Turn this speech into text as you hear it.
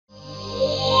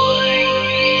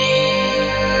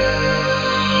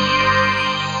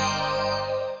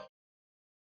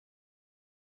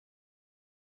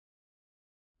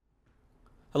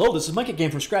Hello, this is Mike at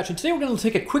GameFromScratch, and today we're going to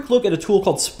take a quick look at a tool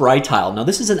called SPRyTile. Now,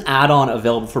 this is an add-on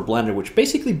available for Blender, which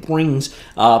basically brings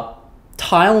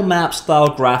tile map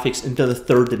style graphics into the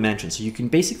third dimension. So you can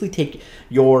basically take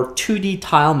your 2D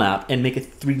tile map and make a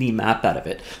 3D map out of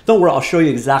it. Don't worry, I'll show you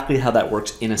exactly how that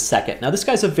works in a second. Now, this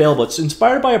guy's available. It's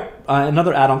inspired by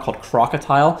another add-on called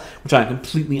GameFromScratch, which I'm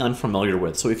completely unfamiliar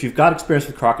with. So if you've got experience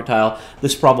with GameFromScratch,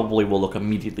 this probably will look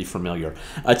immediately familiar.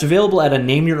 It's available at a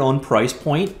name-your-own price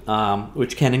point,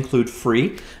 which can include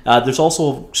free. There's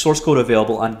also source code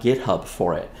available on GitHub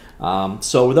for it.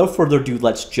 So without further ado,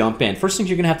 let's jump in. First thing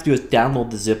you're going to have to do is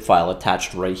download the zip file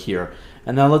attached right here.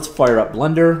 And now let's fire up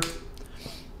Blender.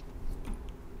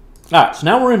 Alright, so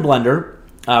now we're in Blender.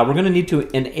 We're going to need to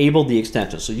enable the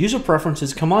extension. So user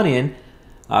preferences, come on in,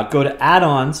 go to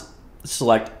add-ons,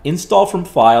 select install from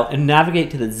file, and navigate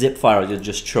to the zip file you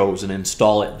just chose and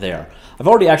install it there. I've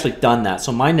already actually done that,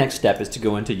 so my next step is to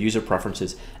go into user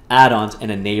preferences, add-ons,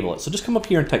 and enable it. So just come up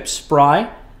here and type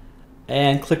Spry,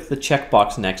 and click the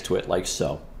checkbox next to it, like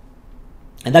so.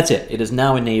 And that's it. It is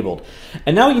now enabled.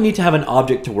 And now you need to have an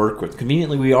object to work with.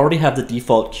 Conveniently, we already have the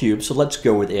default cube, so let's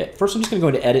go with it. First, I'm just going to go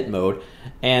into edit mode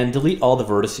and delete all the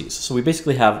vertices. So we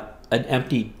basically have an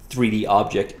empty 3D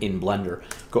object in Blender.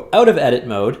 Go out of edit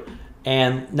mode,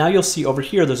 and now you'll see over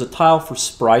here there's a tile for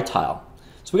SPRyTile.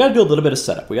 So we got to do a little bit of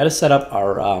setup. We got to set up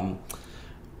our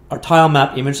tile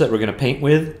map image that we're going to paint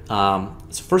with.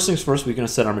 So first things first, we're going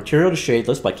to set our material to shade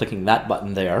list by clicking that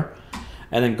button there.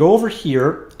 And then go over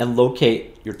here and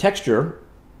locate your texture.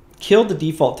 Kill the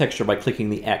default texture by clicking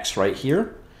the X right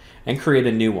here and create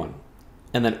a new one.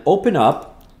 And then open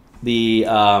up the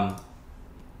tile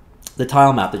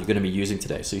map that you're going to be using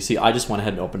today. So you see I just went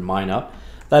ahead and opened mine up.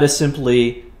 That is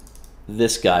simply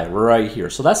this guy right here.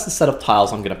 So that's the set of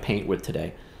tiles I'm going to paint with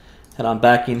today. Head on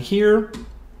back in here.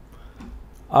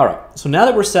 All right, so now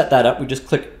that we're set that up, we just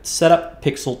click Set Up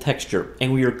Pixel Texture,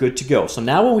 and we are good to go. So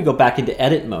now when we go back into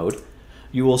Edit mode,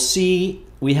 you will see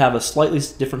we have a slightly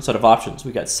different set of options.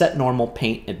 We got Set Normal,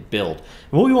 Paint, and Build.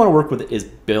 And what we want to work with is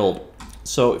Build.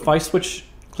 So if I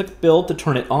click Build to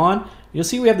turn it on, you'll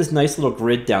see we have this nice little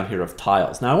grid down here of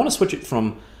tiles. Now I want to switch it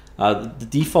from the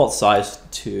default size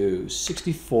to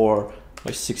 64 by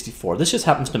 64. This just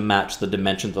happens to match the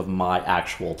dimensions of my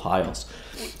actual tiles.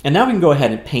 And now we can go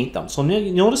ahead and paint them. So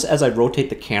notice as I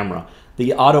rotate the camera,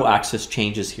 the auto axis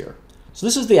changes here. So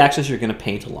this is the axis you're going to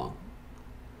paint along,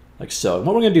 like so. And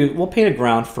what we're going to do, we'll paint a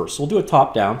ground first. So we'll do a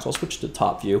top down, so I'll switch to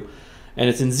top view. And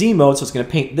it's in Z mode, so it's going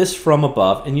to paint this from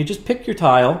above. And you just pick your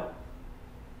tile.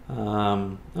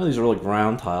 Oh, these are really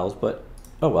ground tiles, but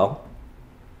oh well.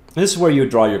 And this is where you would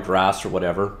draw your grass or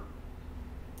whatever.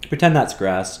 Pretend that's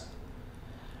grass.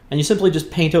 And you simply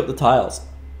just paint out the tiles.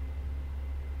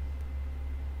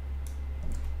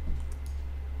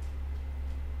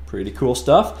 Pretty cool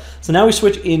stuff. So now we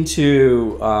switch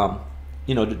into,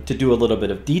 to do a little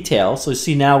bit of detail. So you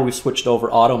see now we've switched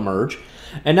over auto merge.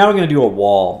 And now we're going to do a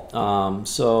wall.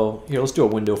 So here, let's do a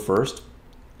window first.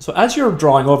 So as you're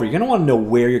drawing over, you're going to want to know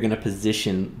where you're going to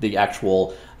position the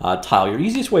actual tile. Your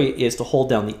easiest way is to hold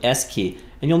down the S key.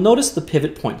 And you'll notice the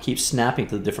pivot point keeps snapping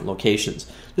to the different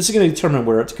locations. This is going to determine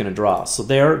where it's going to draw. So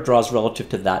there it draws relative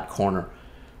to that corner.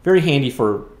 Very handy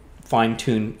for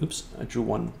fine-tune. Oops, I drew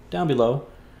one down below.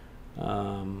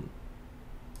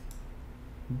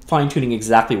 Fine-tuning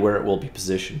exactly where it will be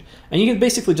positioned. And you can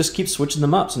basically just keep switching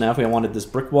them up. So now if I wanted this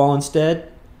brick wall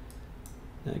instead,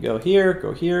 I go here,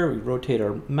 we rotate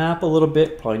our map a little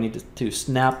bit. Probably need to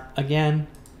snap again.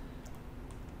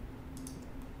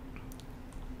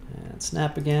 And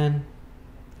snap again.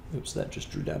 Oops, that just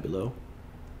drew down below.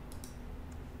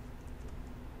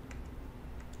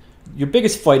 Your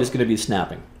biggest fight is going to be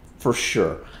snapping, for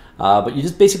sure. But you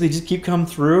just basically keep coming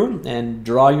through and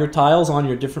draw your tiles on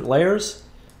your different layers.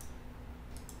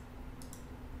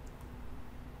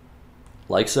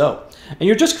 Like so. And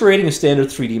you're just creating a standard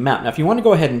 3D map. Now if you want to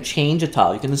go ahead and change a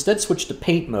tile, you can instead switch to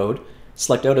paint mode,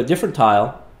 select out a different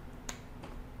tile,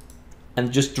 and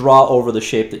just draw over the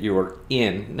shape that you were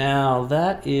in. Now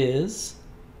that is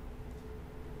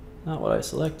not what I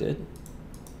selected.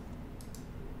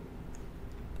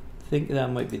 I think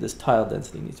that might be this tile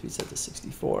density needs to be set to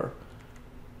 64.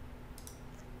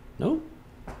 Nope.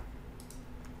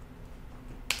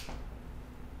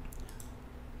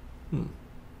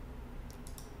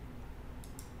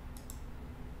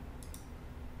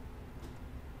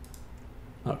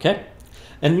 Okay.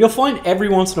 And you'll find every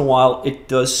once in a while it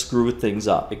does screw things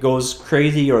up. It goes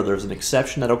crazy or there's an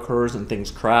exception that occurs and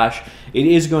things crash. It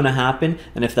is going to happen.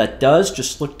 And if that does,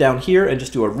 just look down here and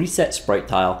just do a reset sprite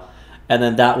tile. And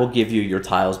then that will give you your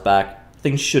tiles back.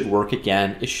 Things should work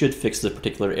again. It should fix the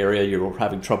particular area you're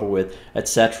having trouble with,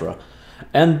 etc.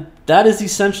 And that is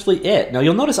essentially it. Now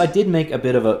you'll notice I did make a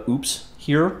bit of a oops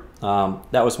here.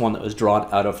 That was one that was drawn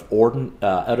out of order,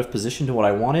 out of position to what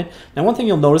I wanted. Now one thing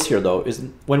you'll notice here though is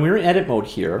when we're in edit mode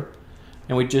here,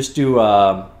 and we just do,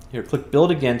 here, click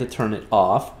build again to turn it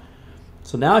off.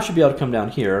 So now I should be able to come down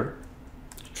here,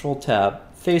 Control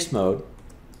Tab, face mode,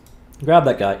 grab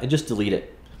that guy and just delete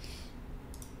it.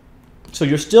 So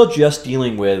you're still just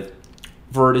dealing with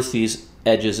vertices,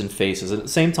 edges, and faces. And at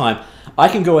the same time, I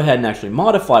can go ahead and actually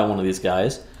modify one of these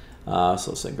guys. So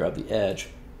let's say grab the edge.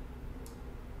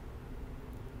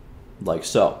 Like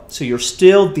so. So you're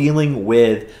still dealing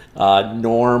with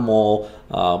normal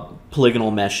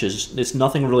polygonal meshes. There's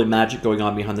nothing really magic going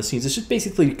on behind the scenes. It's just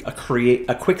basically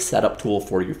a quick setup tool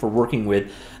for you for working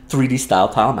with 3D style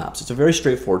tile maps. It's a very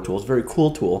straightforward tool. It's a very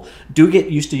cool tool. Do get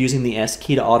used to using the S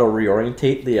key to auto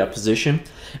reorientate the position.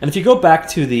 And if you go back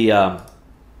to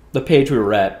the page we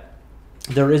were at,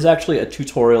 there is actually a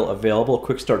tutorial available, a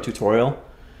quick start tutorial,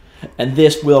 and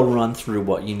this will run through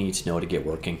what you need to know to get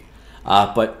working.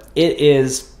 But it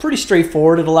is pretty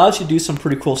straightforward. It allows you to do some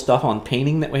pretty cool stuff on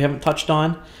painting that we haven't touched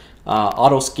on,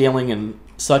 auto scaling and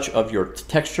such of your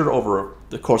texture over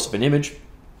the course of an image.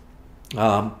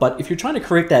 But if you're trying to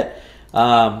create that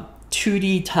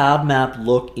 2D tile map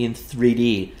look in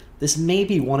 3D, this may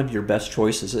be one of your best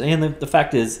choices. And the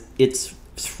fact is, it's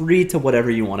free to whatever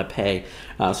you want to pay.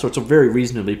 So it's a very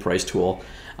reasonably priced tool.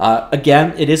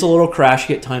 Again, it is a little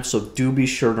crashy at times, so do be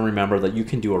sure to remember that you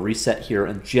can do a reset here,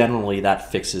 and generally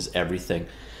that fixes everything.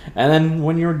 And then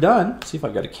when you're done, see if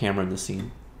I've got a camera in the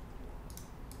scene.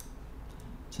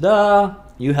 Ta-da!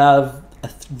 You have a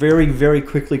very, very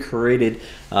quickly created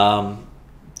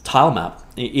tile map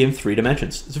in 3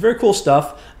 dimensions. It's very cool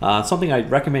stuff. Something I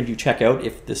recommend you check out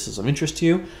if this is of interest to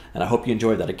you, and I hope you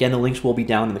enjoyed that. Again, the links will be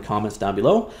down in the comments down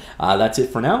below. That's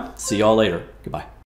it for now. See y'all later. Goodbye.